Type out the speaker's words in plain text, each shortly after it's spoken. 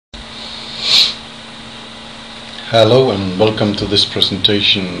Hello and welcome to this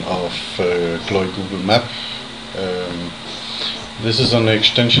presentation of KloiGoogle Map. This is an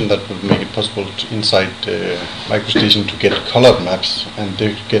extension that will make it possible to, inside Microstation, to get colored maps and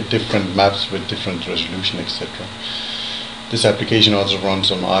get different maps with different resolution, etc. This application also runs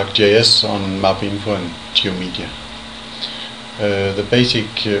on ArcGIS, on MapInfo and GeoMedia. The basic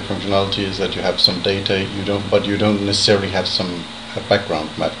functionality is that you have some data, but you don't necessarily have a background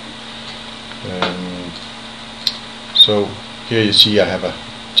map. So here you see I have a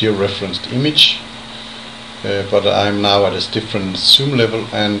geo-referenced image, but I'm now at a different zoom level,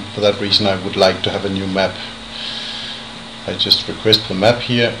 and for that reason I would like to have a new map. I just request the map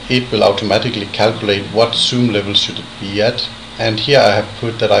here. It will automatically calculate what zoom level should it be at, and here I have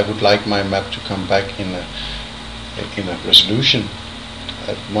put that I would like my map to come back in a resolution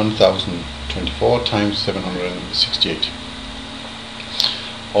at 1024 times 768.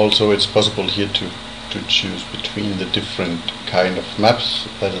 Also, it's possible here to choose between the different kind of maps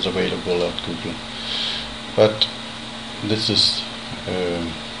that is available at Google. But this is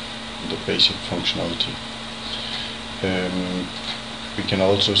the basic functionality. We can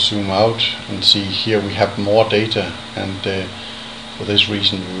also zoom out and see here we have more data, and for this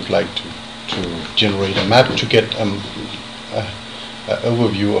reason we would like to generate a map to get an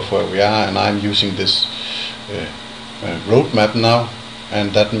overview of where we are, and I'm using this road map now,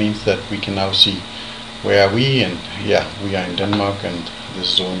 and that means that we can now see where are we, and yeah, we are in Denmark and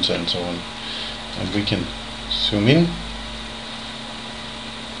this zones and so on. And we can zoom in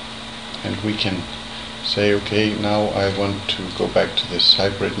and we can say, okay, now I want to go back to this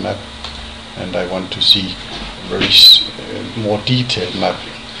hybrid map and I want to see a very more detailed map.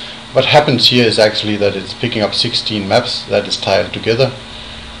 What happens here is actually that it's picking up 16 maps that is tiled together,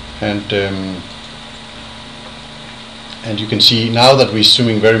 and you can see now that we're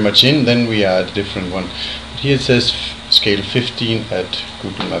zooming very much in, then we are at a different one. But here it says scale 15 at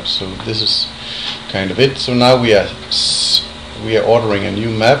Google Maps, so this is kind of it. So now we are ordering a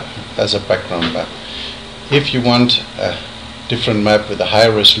new map as a background map. If you want a different map with a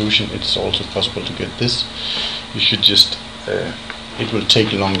higher resolution, it's also possible to get this. You should just it will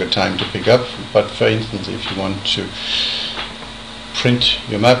take a longer time to pick up, but for instance, if you want to print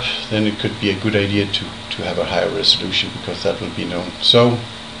your map, then it could be a good idea to have a higher resolution, because that will be known. So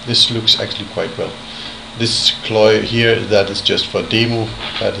this looks actually quite well. This Kloi here, that is just for demo.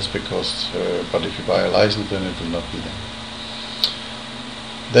 That is because but if you buy a license, then it will not be there.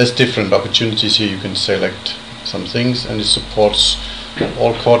 There's different opportunities here. You can select some things, and it supports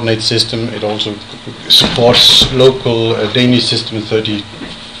all coordinate system. It also supports local Danish system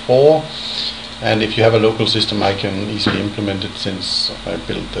 34. And if you have a local system, I can easily implement it, since I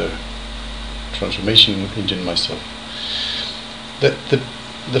built the transformation engine myself.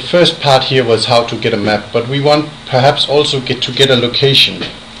 The first part here was how to get a map, but we want perhaps also to get a location.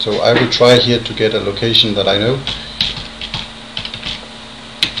 So I will try here to get a location that I know.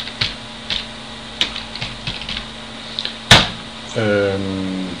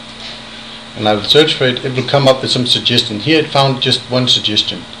 And I will search for it. It will come up with some suggestion. Here it found just one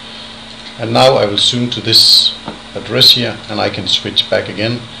suggestion. And now I will zoom to this address here, and I can switch back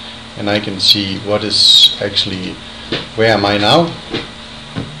again, and I can see what is actually, where am I now,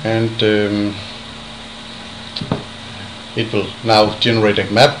 and it will now generate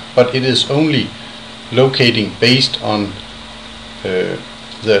a map, but it is only locating based on the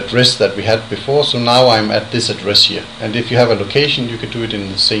address that we had before. So now I'm at this address here, and if you have a location, you could do it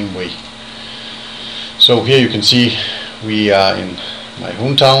in the same way. So here you can see we are in my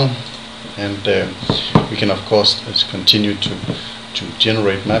hometown, and we can of course continue to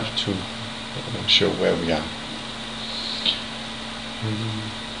generate map to show where we are.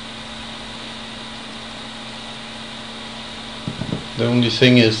 The only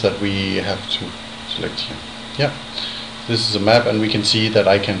thing is that we have to select here. Yeah, this is a map, and we can see that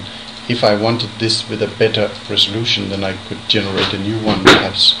I can, if I wanted this with a better resolution, then I could generate a new one,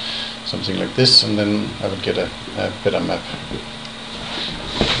 perhaps something like this, and then I would get a better map.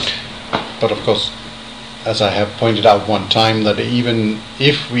 But of course, as I have pointed out one time, that even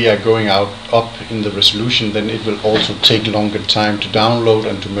if we are going up in the resolution, then it will also take longer time to download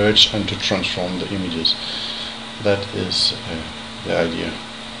and to merge and to transform the images. That is the idea.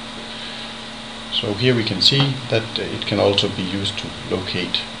 So here we can see that it can also be used to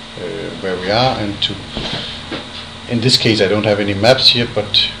locate where we are, and to, in this case I don't have any maps here,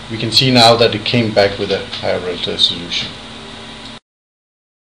 but we can see now that it came back with a higher resolution.